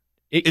want that?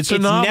 It's a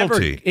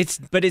novelty.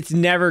 It's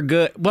never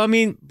good. Well, I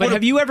mean, but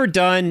have you ever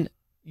done?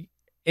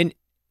 And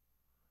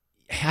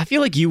I feel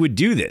like you would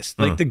do this,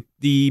 like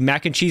the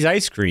mac and cheese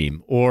ice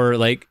cream or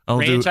like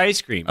ranch ice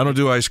cream. I don't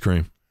do ice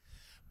cream.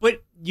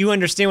 But you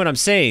understand what I'm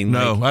saying?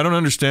 No, I don't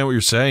understand what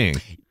you're saying.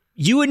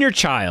 You and your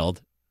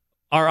child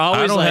are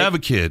always. I don't have a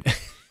kid.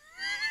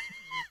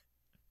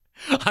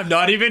 I'm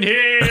not even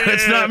here.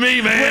 It's not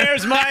me, man.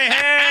 Where's my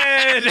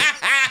head?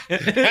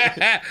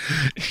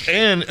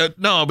 And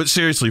no, but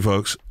seriously,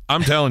 folks,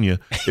 I'm telling you,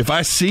 if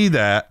I see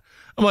that,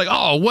 I'm like,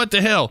 oh, what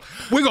the hell?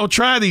 We're going to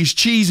try these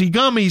cheesy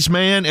gummies,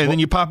 man. And then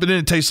you pop it in,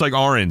 it tastes like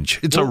orange.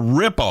 It's a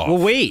ripoff. Well,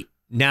 wait.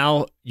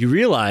 Now you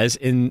realize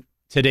in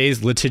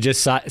today's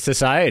litigious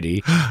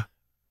society,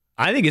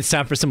 I think it's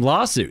time for some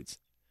lawsuits.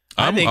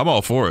 I'm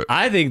all for it.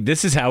 I think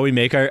this is how we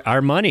make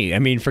our money. I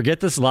mean, forget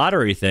this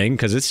lottery thing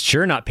because it's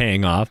sure not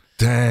paying off.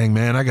 Dang,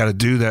 man, I got to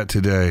do that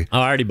today. Oh,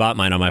 I already bought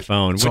mine on my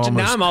phone.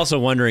 Now I'm also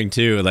wondering,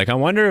 too. Like, I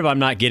wonder if I'm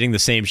not getting the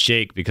same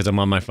shake because I'm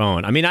on my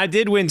phone. I mean, I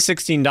did win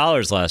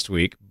 $16 last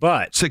week,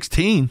 but...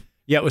 16?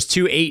 Yeah, it was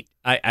 $8.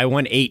 I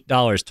won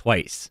 $8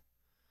 twice.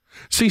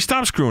 See,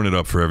 stop screwing it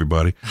up for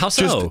everybody. How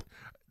so?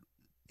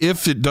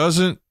 If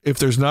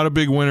there's not a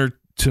big winner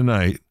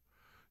tonight,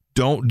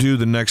 don't do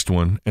the next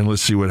one and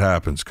let's see what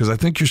happens. Because I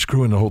think you're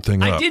screwing the whole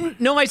thing up. I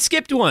didn't know I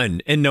skipped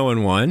one and no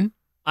one won.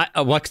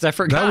 Because I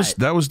forgot.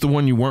 That was the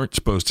one you weren't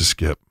supposed to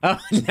skip. Oh,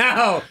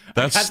 no.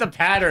 That's the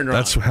pattern wrong.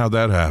 That's how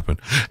that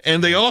happened.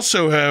 And they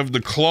also have the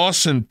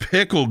Clausen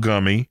pickle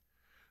gummy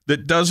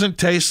that doesn't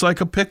taste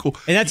like a pickle.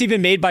 And that's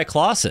even made by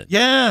Clausen.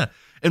 Yeah.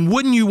 And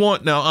wouldn't you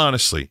want, now,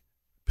 honestly,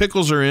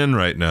 pickles are in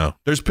right now.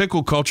 There's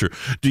pickle culture.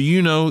 Do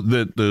you know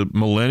that the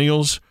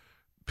millennials,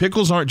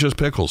 pickles aren't just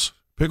pickles.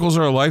 Pickles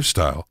are a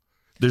lifestyle.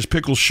 There's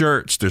pickle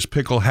shirts. There's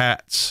pickle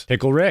hats.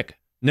 Pickle Rick.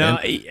 No,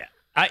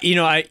 I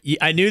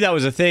knew that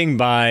was a thing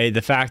by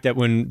the fact that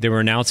when they were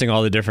announcing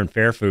all the different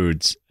fair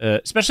foods,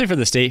 especially for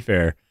the state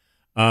fair,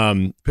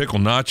 pickle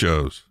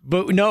nachos.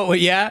 But no,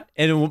 yeah,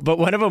 but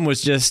one of them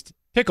was just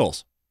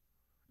pickles.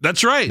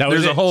 That's right.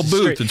 There's a whole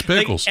booth. It's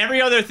pickles. Like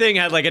every other thing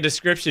had like a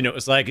description. It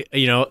was like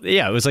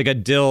it was like a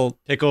dill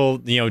pickle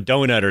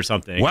donut or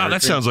something. Wow,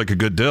 that sounds like a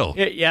good dill.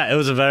 Yeah, it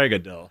was a very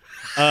good dill.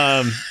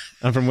 I'm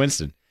from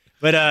Winston.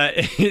 But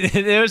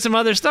there was some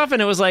other stuff,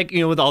 and it was like,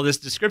 with all this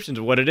descriptions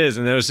of what it is,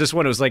 and there was this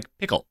one, it was like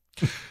pickle.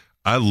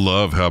 I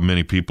love how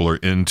many people are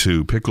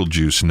into pickle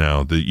juice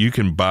now, that you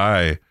can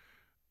buy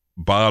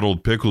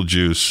bottled pickle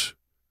juice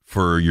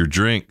for your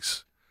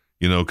drinks,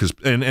 because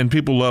and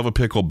people love a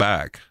pickle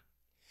back.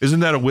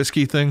 Isn't that a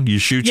whiskey thing? You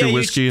shoot your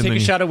whiskey and then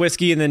take a shot of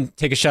whiskey and then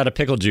take a shot of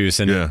pickle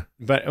juice.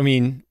 But I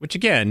mean, which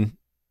again,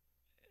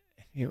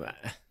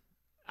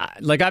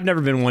 like I've never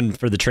been one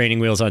for the training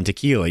wheels on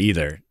tequila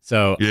either.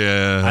 So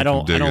yeah, I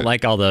don't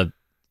like all the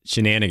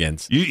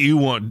shenanigans. You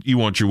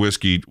want your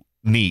whiskey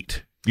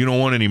neat. You don't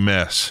want any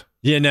mess.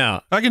 Yeah,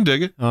 no. I can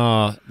dig it.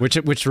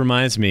 Which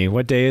reminds me,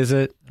 what day is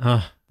it?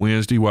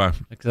 Wednesday. Why?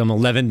 Because I'm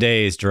 11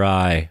 days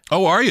dry.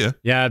 Oh, are you?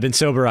 Yeah, I've been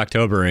sober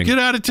Octobering. Get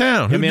out of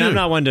town. I'm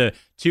not one to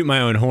toot my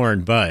own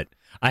horn, but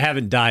I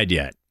haven't died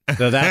yet.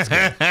 So that's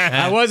good.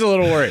 I was a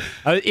little worried.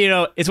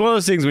 It's one of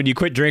those things when you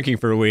quit drinking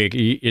for a week,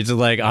 it's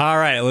like, all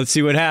right, let's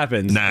see what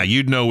happens. Nah,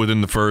 you'd know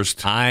within the first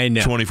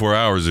 24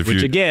 hours.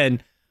 Which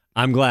again,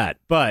 I'm glad.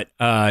 But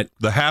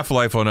the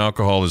half-life on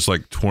alcohol is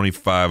like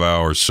 25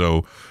 hours.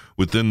 So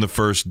within the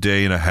first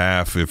day and a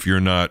half, if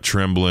you're not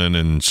trembling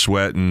and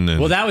sweating.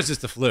 Well, that was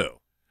just the flu.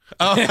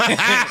 Oh,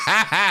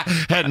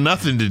 had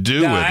nothing to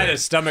do with it. I had a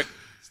stomach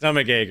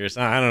ache or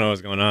something. I don't know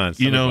what's going on.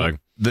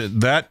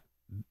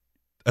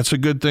 That's a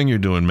good thing you're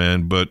doing,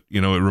 man. But, it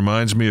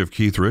reminds me of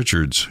Keith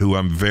Richards, who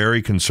I'm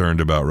very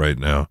concerned about right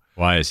now.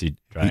 Why is he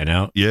drying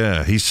out?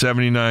 Yeah, he's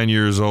 79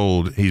 years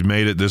old. He's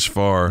made it this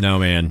far. No,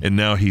 man. And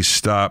now he's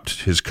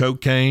stopped his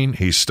cocaine.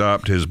 He's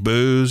stopped his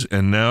booze.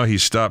 And now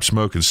he's stopped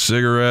smoking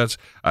cigarettes.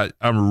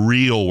 I'm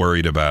real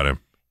worried about him.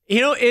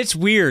 It's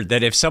weird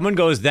that if someone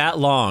goes that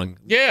long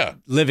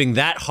living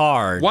that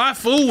hard. Why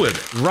fool with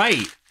it?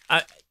 Right.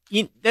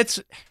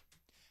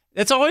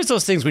 that's always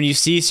those things when you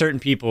see certain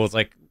people. It's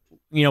like,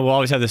 we'll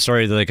always have the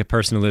story that like a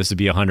person who lives to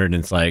be 100, and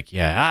it's like,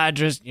 yeah, I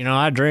just,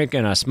 I drink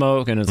and I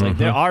smoke, and it's like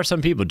there are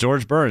some people.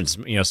 George Burns,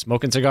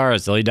 smoking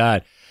cigars till he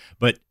died,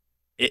 but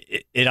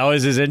it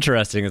always is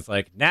interesting. It's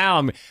like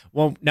now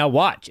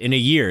watch in a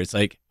year. It's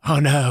like, oh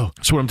no,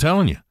 that's what I'm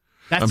telling you.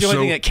 That's the only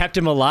thing that kept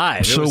him alive.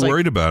 I'm so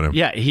worried about him.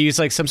 Yeah, he was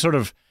like some sort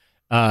of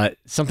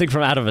something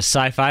from out of a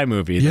sci-fi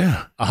movie.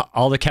 Yeah,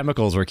 all the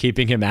chemicals were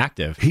keeping him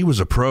active. He was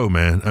a pro,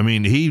 man. I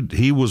mean,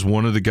 he was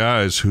one of the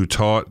guys who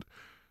taught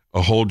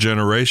a whole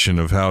generation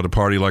of how to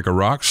party like a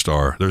rock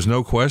star. There's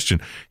no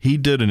question. He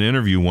did an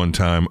interview one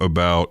time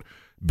about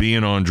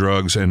being on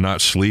drugs and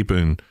not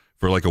sleeping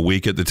for like a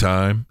week at the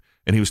time,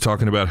 and he was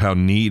talking about how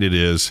neat it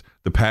is,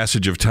 the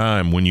passage of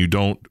time when you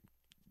don't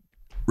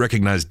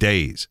recognize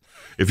days.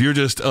 If you're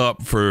just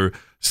up for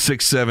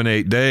 6, 7,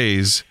 8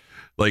 days,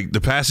 like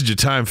the passage of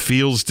time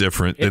feels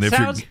different than if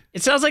you're.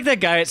 It sounds like that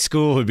guy at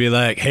school who'd be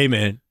like, "Hey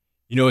man,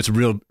 it's a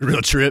real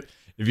trip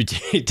if you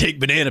take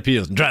banana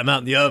peels and dry them out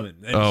in the oven."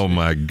 Oh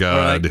my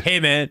God! Like, hey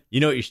man, you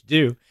know what you should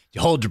do?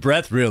 You hold your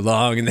breath real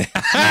long and then.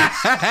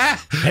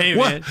 Hey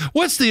man,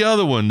 what's the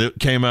other one that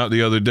came out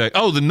the other day?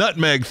 Oh, the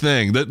nutmeg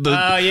thing.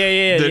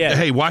 Yeah.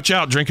 Hey, watch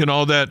out drinking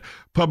all that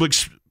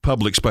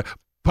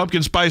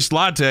pumpkin spice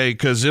latte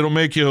because it'll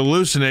make you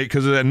hallucinate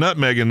because of that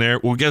nutmeg in there.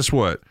 Well, guess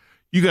what?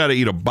 You got to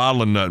eat a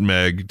bottle of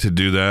nutmeg to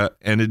do that,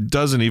 and it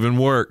doesn't even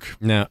work.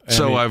 No,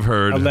 I've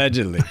heard.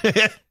 Allegedly.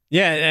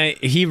 Yeah,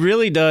 he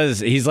really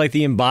does. He's like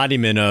the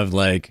embodiment of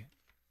like,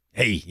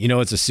 hey,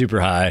 it's a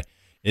super high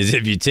is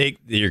if you take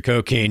your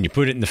cocaine, you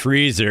put it in the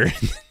freezer,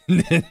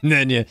 and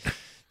then you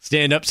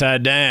stand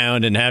upside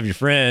down and have your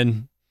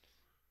friend.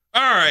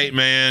 All right,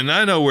 man.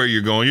 I know where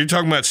you're going. You're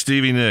talking about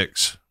Stevie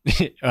Nicks.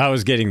 I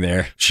was getting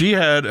there. She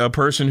had a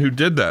person who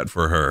did that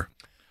for her.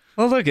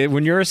 Well, look,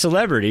 when you're a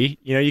celebrity,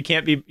 you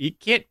can't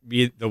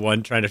be the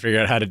one trying to figure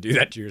out how to do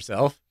that to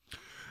yourself.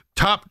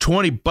 Top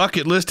 20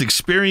 bucket list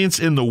experience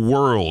in the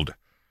world.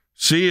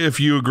 See if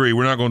you agree.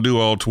 We're not going to do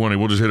all 20.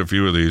 We'll just hit a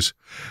few of these.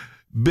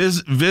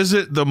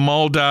 Visit the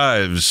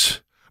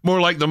Maldives. More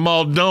like the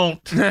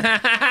Maldon't.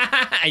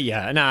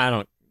 Yeah, no, I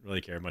don't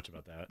really care much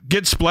about that.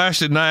 Get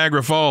splashed at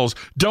Niagara Falls.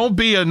 Don't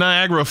be a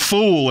Niagara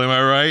fool, am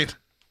I right?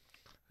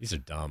 These are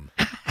dumb.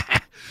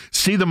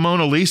 See the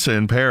Mona Lisa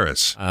in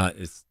Paris.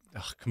 It's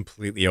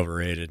completely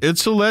overrated.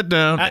 It's a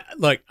letdown.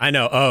 Look, I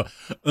know.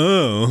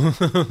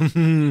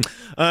 Oh,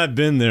 I've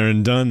been there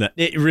and done that.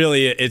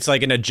 It's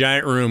like in a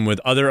giant room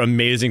with other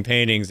amazing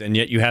paintings, and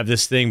yet you have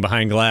this thing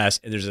behind glass,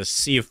 and there's a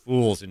sea of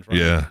fools in front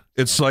of you. Yeah,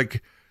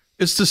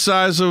 it's the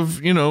size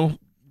of,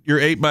 your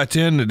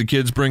 8x10 that the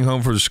kids bring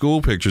home for the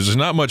school pictures. It's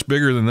not much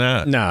bigger than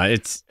that. No,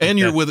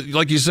 you're with,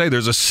 like you say,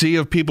 there's a sea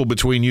of people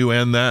between you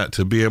and that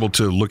to be able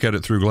to look at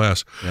it through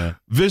glass. Yeah.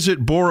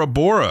 Visit Bora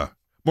Bora.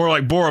 More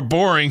like Bora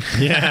Boring.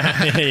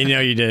 Yeah,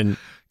 you didn't.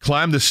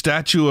 Climb the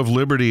Statue of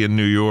Liberty in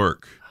New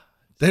York.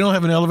 They don't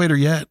have an elevator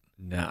yet.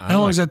 No. How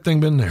long has that thing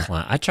been there?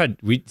 I tried.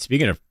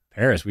 Speaking of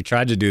Paris, we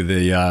tried to do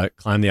the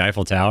climb the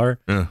Eiffel Tower.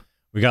 Yeah.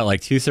 We got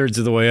like 2/3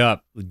 of the way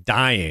up,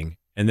 dying.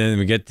 And then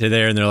we get to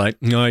there, and they're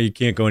like, "No, you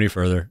can't go any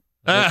further."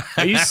 Like,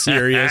 are you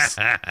serious?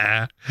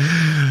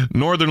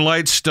 Northern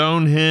Lights,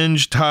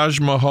 Stonehenge, Taj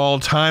Mahal,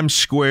 Times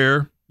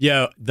Square.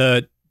 Yeah,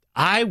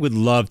 I would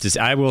love to see,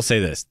 I will say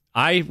this.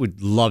 I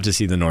would love to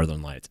see the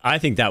Northern Lights. I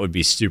think that would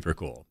be super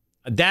cool.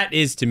 That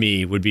is, to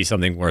me, would be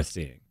something worth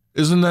seeing.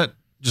 Isn't that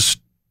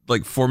just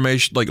like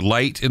formation, like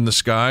light in the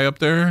sky up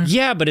there?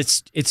 Yeah, but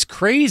it's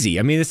crazy.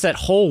 I mean, it's that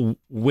whole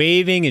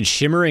waving and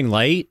shimmering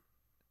light.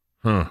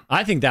 Huh.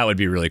 I think that would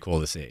be really cool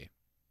to see.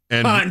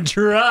 And on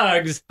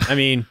drugs. I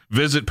mean,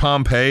 visit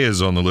Pompeii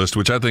is on the list,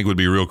 which I think would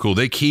be real cool.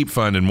 They keep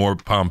finding more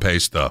Pompeii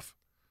stuff.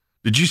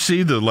 Did you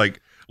see the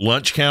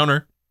lunch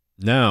counter?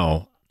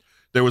 No.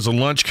 There was a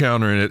lunch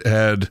counter and it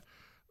had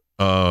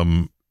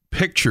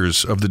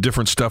pictures of the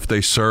different stuff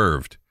they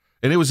served.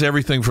 And it was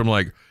everything from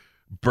like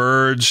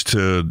birds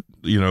to,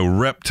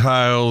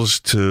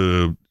 reptiles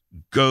to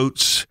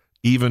goats,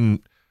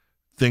 even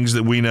things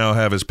that we now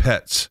have as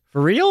pets. For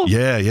real?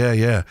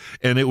 Yeah.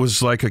 And it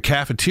was like a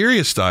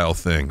cafeteria style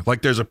thing.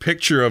 Like there's a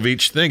picture of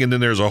each thing and then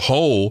there's a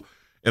hole.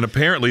 And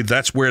apparently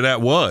that's where that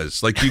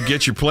was. Like you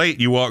get your plate,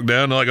 you walk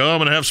down, and like, oh, I'm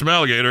going to have some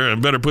alligator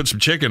and better put some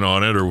chicken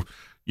on it, or,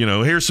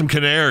 here's some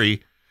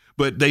canary.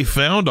 But they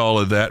found all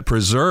of that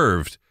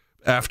preserved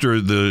after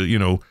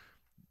the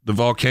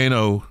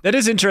volcano. That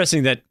is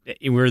interesting that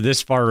we're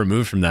this far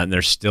removed from that and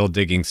they're still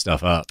digging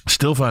stuff up.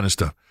 Still finding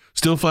stuff.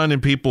 Still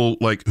finding people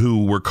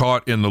who were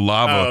caught in the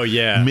lava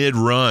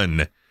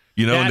mid-run.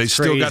 And they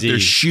still got their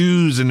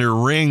shoes and their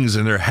rings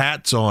and their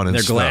hats on and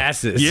their stuff.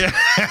 Glasses. Yeah.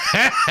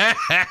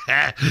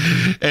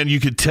 And you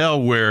could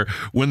tell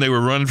when they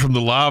were running from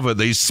the lava,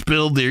 they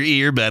spilled their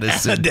ear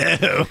medicine.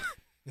 No.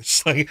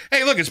 It's like,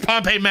 hey, look, it's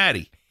Pompeii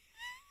Matty.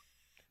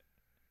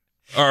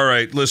 All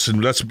right, listen,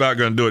 that's about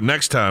going to do it.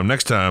 Next time,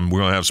 we're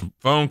going to have some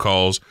phone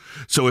calls.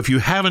 So if you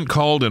haven't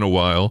called in a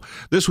while,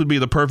 this would be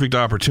the perfect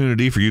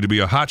opportunity for you to be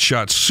a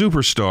hotshot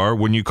superstar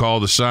when you call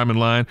the Simon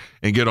line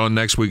and get on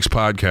next week's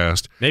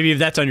podcast. Maybe if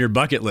that's on your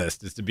bucket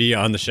list, is to be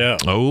on the show.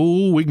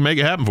 Oh, we can make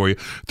it happen for you.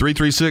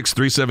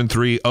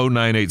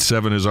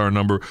 336-373-0987 is our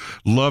number.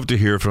 Love to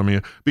hear from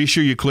you. Be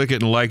sure you click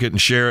it and like it and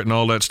share it and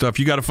all that stuff.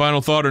 You got a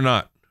final thought or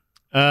not?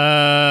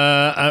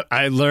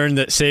 I learned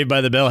that Saved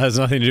by the Bell has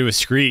nothing to do with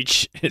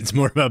Screech. It's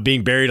more about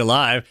being buried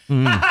alive.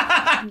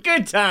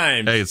 Good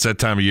time. Hey, it's that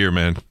time of year,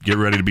 man. Get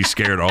ready to be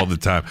scared all the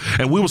time.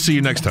 And we will see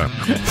you next time.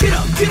 Get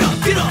up, get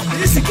up, get up.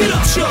 It's a Get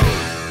Up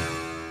Show.